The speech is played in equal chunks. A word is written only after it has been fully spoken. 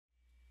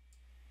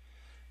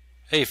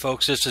Hey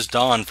folks, this is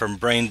Don from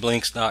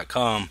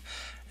brainblinks.com,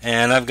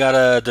 and I've got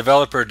a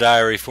developer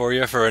diary for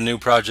you for a new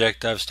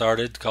project I've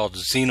started called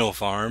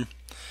XenoFarm,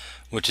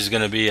 which is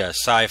going to be a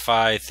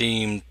sci-fi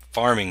themed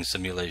farming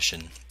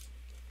simulation.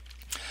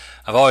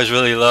 I've always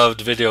really loved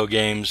video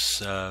games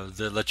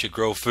that let you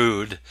grow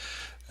food,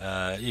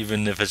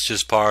 even if it's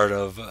just part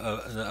of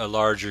a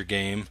larger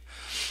game.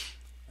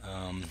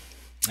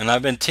 And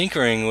I've been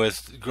tinkering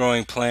with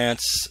growing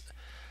plants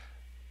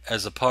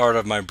as a part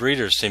of my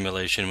breeder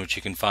simulation, which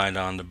you can find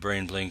on the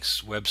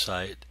BrainBlinks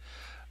website.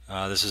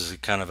 This is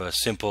kind of a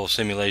simple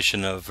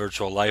simulation of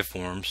virtual life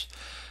forms,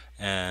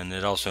 and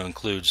it also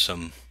includes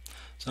some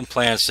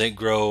plants that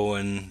grow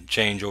and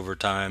change over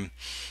time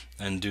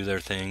and do their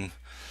thing.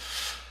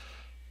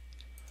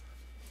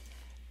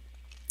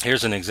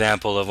 Here's an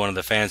example of one of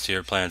the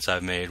fancier plants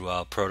I've made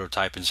while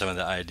prototyping some of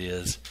the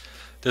ideas.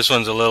 This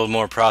one's a little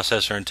more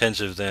processor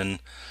intensive than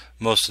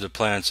most of the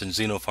plants in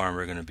XenoFarm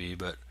are going to be,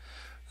 but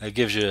it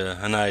gives you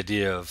an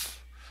idea of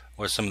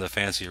what some of the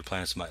fancier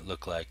plants might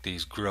look like,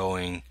 these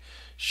growing,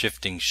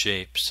 shifting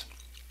shapes.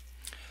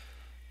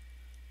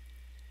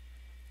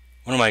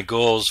 One of my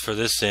goals for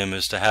this sim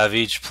is to have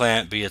each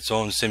plant be its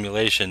own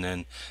simulation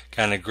and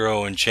kind of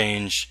grow and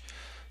change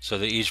so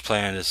that each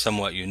plant is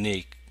somewhat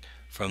unique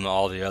from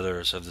all the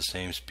others of the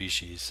same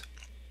species.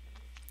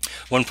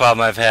 One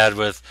problem I've had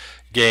with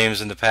games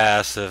in the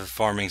past of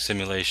farming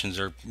simulations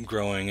or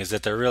growing is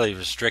that they're really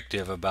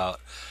restrictive about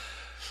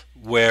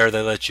where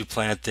they let you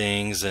plant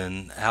things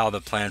and how the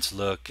plants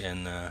look,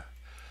 and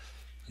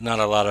not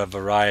a lot of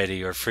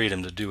variety or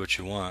freedom to do what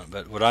you want.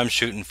 But what I'm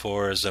shooting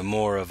for is a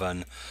more of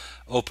an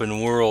open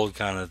world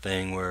kind of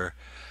thing where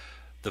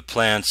the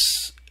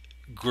plants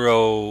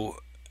grow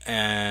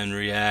and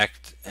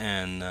react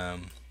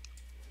and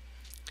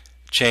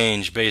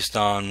change based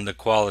on the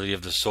quality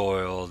of the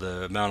soil,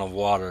 the amount of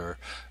water,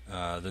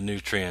 the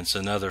nutrients,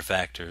 and other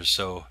factors.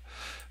 So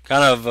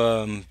kind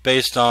of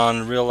based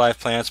on real life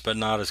plants, but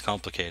not as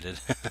complicated.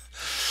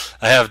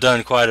 I have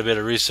done quite a bit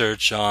of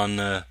research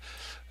on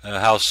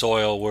how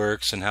soil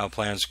works and how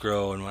plants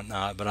grow and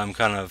whatnot, but I'm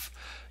kind of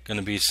going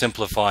to be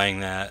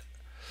simplifying that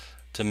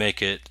to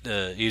make it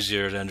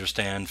easier to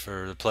understand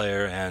for the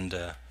player and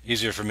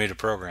easier for me to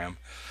program,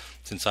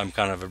 since I'm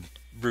kind of a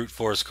brute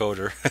force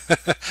coder.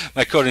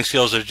 My coding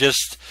skills are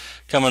just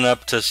coming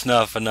up to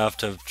snuff enough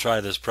to try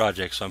this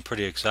project, so I'm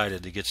pretty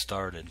excited to get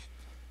started.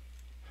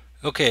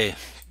 Okay,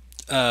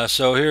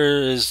 so here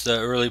is the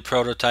early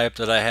prototype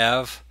that I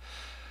have.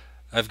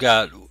 I've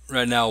got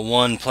right now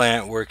one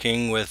plant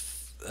working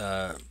with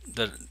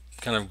that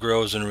kind of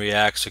grows and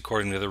reacts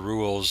according to the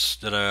rules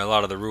that a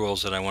lot of the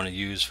rules that I want to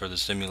use for the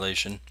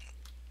simulation.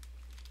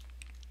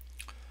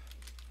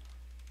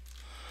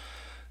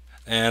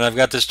 And I've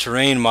got this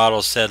terrain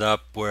model set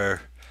up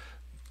where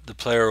the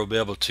player will be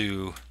able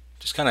to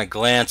just kind of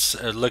glance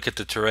or look at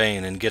the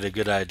terrain and get a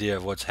good idea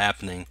of what's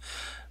happening.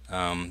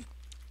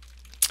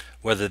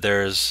 Whether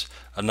there's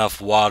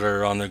enough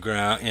water on the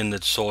ground, in the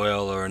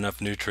soil, or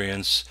enough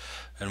nutrients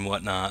and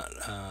whatnot.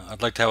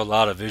 I'd like to have a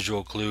lot of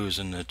visual clues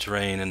in the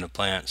terrain and the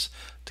plants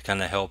to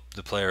kind of help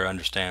the player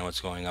understand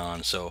what's going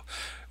on. So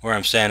where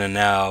I'm standing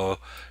now,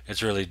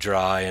 it's really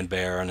dry and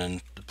barren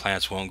and the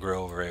plants won't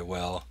grow very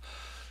well.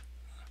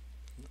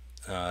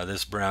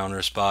 This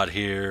browner spot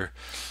here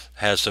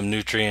has some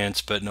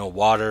nutrients but no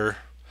water.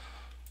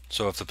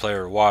 So if the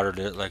player watered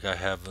it, like I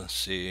have, let's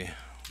see,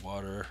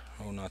 water,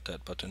 oh, not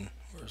that button.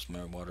 Where's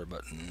my water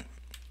button?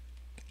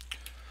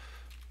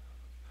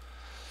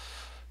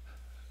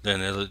 Then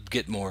it'll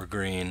get more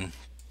green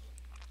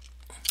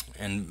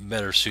and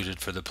better suited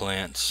for the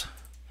plants.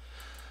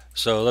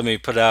 So let me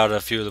put out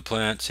a few of the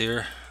plants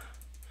here.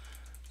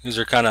 These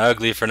are kind of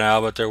ugly for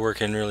now, but they're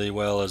working really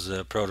well as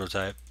a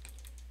prototype.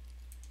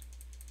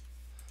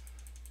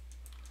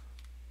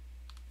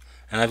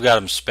 And I've got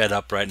them sped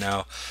up right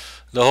now.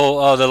 The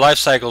whole the life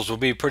cycles will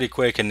be pretty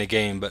quick in the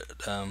game,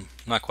 but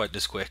not quite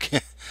this quick.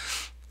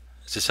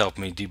 It's just helped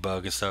me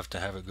debug and stuff to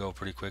have it go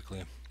pretty quickly.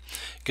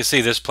 You can see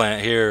this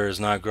plant here is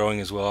not growing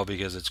as well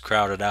because it's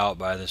crowded out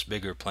by this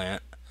bigger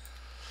plant.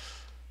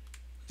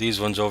 These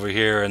ones over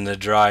here in the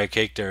dry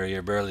caked area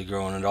are barely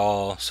growing at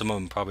all. Some of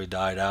them probably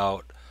died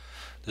out.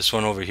 This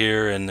one over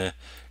here in the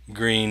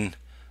green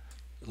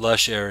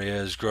lush area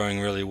is growing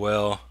really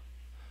well,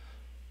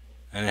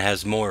 and it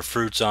has more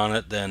fruits on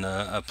it than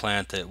a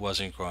plant that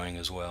wasn't growing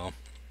as well.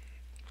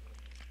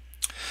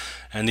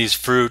 And these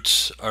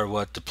fruits are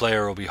what the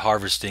player will be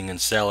harvesting and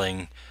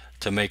selling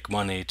to make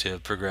money to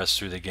progress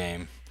through the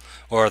game,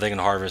 or they can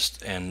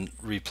harvest and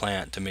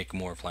replant to make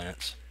more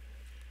plants.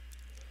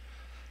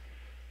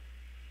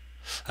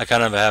 I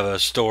kind of have a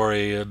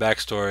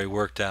backstory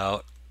worked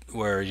out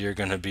where you're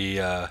going to be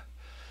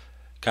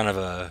kind of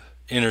a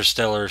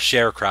interstellar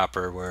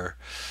sharecropper, where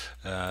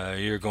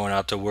you're going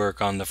out to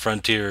work on the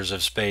frontiers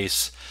of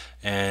space,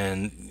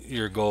 and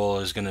your goal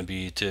is going to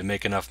be to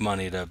make enough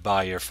money to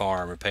buy your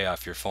farm or pay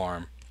off your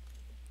farm.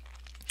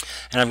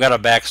 And I've got a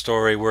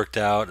backstory worked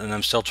out, and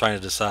I'm still trying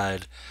to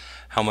decide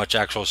how much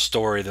actual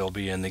story there'll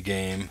be in the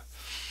game.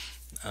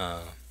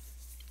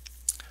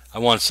 I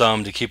want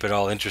some to keep it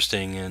all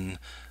interesting and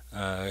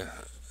uh,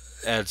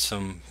 add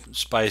some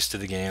spice to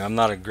the game. I'm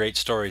not a great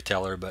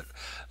storyteller, but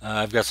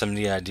I've got some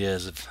neat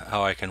ideas of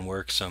how I can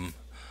work some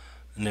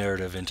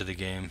narrative into the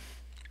game.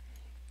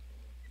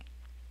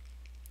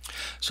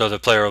 So the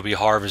player will be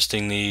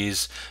harvesting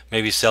these,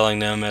 maybe selling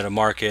them at a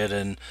market,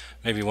 and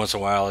maybe once in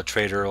a while a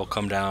trader will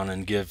come down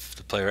and give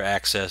the player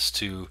access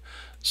to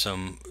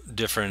some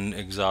different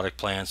exotic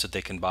plants that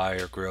they can buy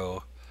or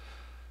grow,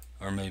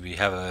 or maybe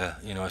have a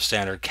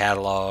standard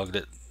catalog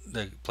that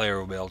the player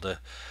will be able to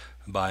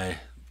buy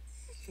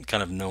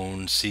kind of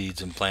known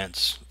seeds and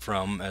plants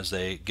from as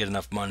they get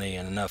enough money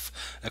and enough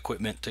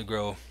equipment to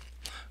grow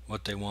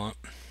what they want.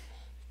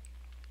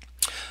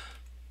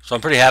 So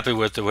I'm pretty happy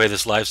with the way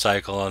this life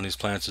cycle on these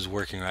plants is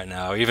working right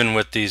now. Even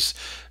with these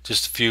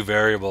just a few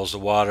variables, the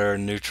water,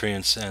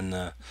 nutrients, and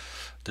the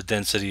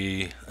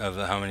density of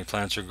how many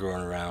plants are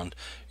growing around,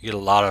 you get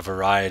a lot of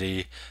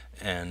variety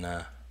and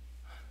a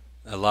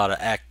lot of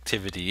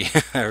activity.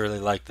 I really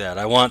like that.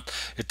 I want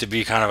it to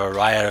be kind of a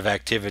riot of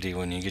activity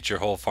when you get your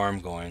whole farm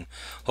going.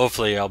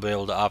 Hopefully I'll be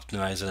able to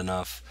optimize it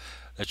enough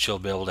that you'll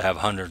be able to have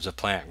hundreds of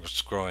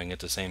plants growing at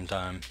the same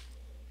time.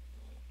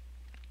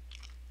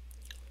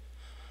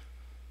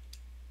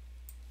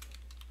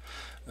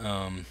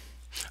 Um,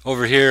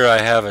 Over here I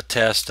have a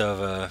test of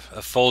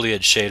a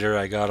foliage shader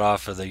I got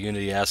off of the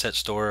Unity Asset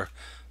Store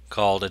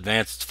called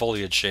Advanced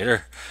Foliage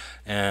Shader.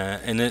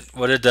 And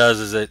what it does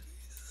is it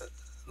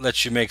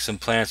lets you make some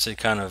plants that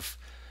kind of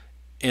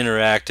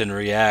interact and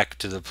react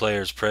to the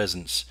player's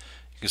presence.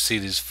 You can see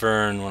these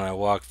fern, when I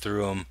walk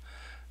through them,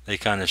 they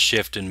kind of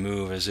shift and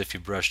move as if you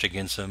brushed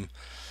against them.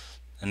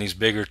 And these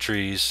bigger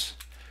trees,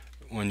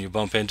 when you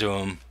bump into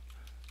them,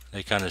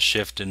 they kind of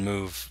shift and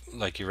move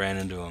like you ran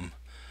into them,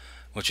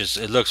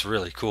 it looks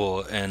really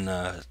cool. And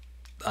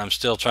I'm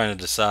still trying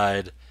to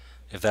decide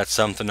if that's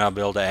something I'll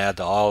be able to add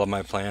to all of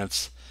my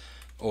plants,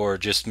 or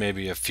just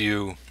maybe a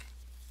few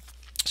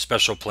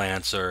special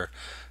plants or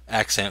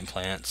accent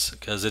plants,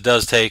 because it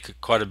does take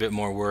quite a bit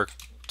more work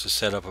to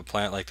set up a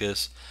plant like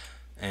this,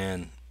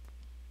 and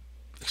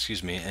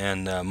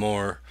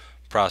more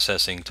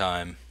processing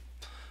time,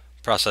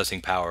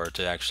 processing power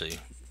to actually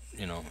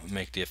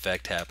make the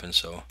effect happen.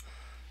 So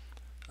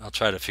I'll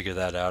try to figure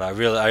that out.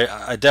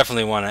 I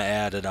definitely want to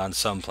add it on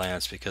some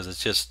plants because it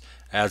just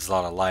adds a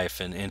lot of life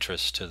and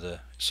interest to the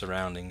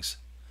surroundings.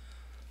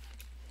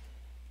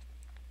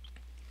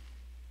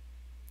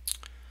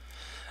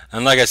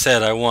 And like I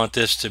said, I want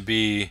this to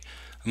be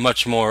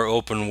much more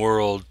open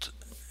world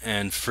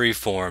and free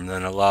form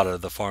than a lot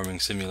of the farming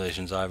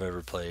simulations I've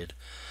ever played.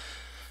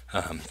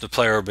 The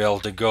player will be able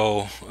to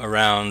go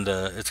around.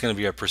 It's going to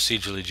be a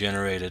procedurally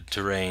generated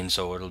terrain,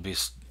 so it'll be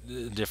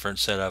different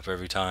setup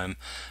every time,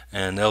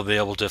 and they'll be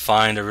able to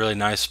find a really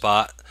nice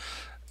spot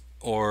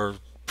or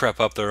prep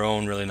up their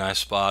own really nice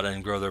spot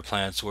and grow their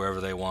plants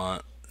wherever they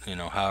want,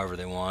 however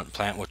they want,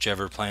 plant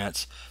whichever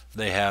plants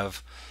they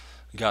have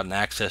gotten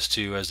access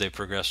to as they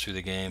progress through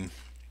the game,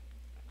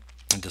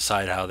 and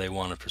decide how they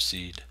want to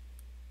proceed.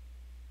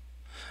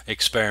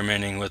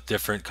 Experimenting with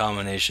different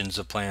combinations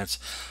of plants,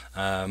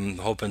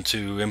 hoping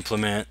to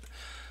implement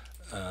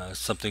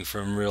something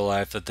from real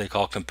life that they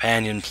call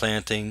companion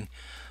planting,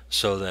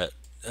 so that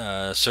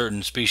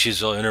certain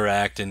species will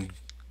interact and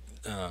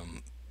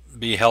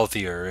be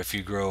healthier if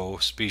you grow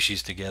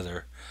species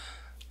together.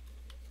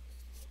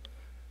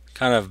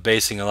 Kind of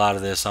basing a lot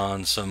of this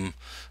on some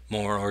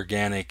more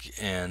organic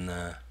and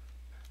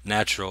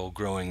natural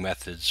growing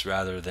methods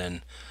rather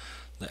than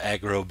the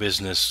agro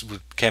business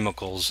with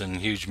chemicals and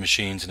huge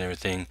machines and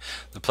everything.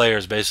 The player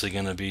is basically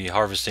going to be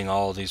harvesting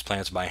all of these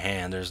plants by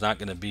hand. There's not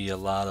going to be a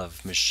lot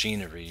of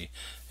machinery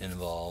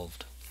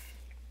involved.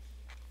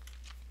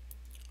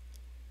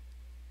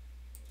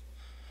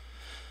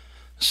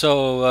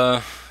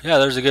 So yeah,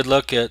 there's a good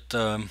look at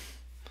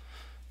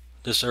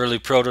this early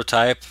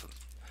prototype.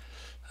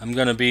 I'm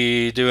going to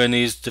be doing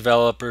these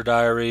developer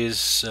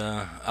diaries,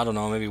 I don't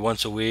know, maybe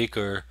once a week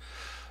or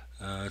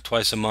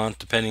twice a month,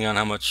 depending on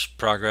how much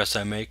progress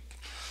I make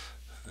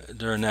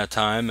during that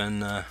time.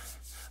 And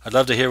I'd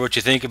love to hear what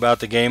you think about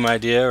the game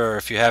idea, or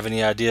if you have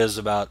any ideas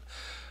about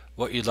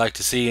what you'd like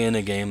to see in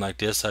a game like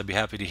this. I'd be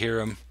happy to hear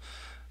them.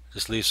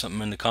 Just leave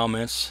something in the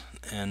comments.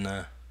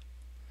 And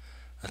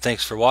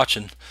thanks for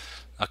watching.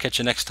 I'll catch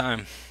you next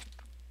time.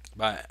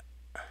 Bye.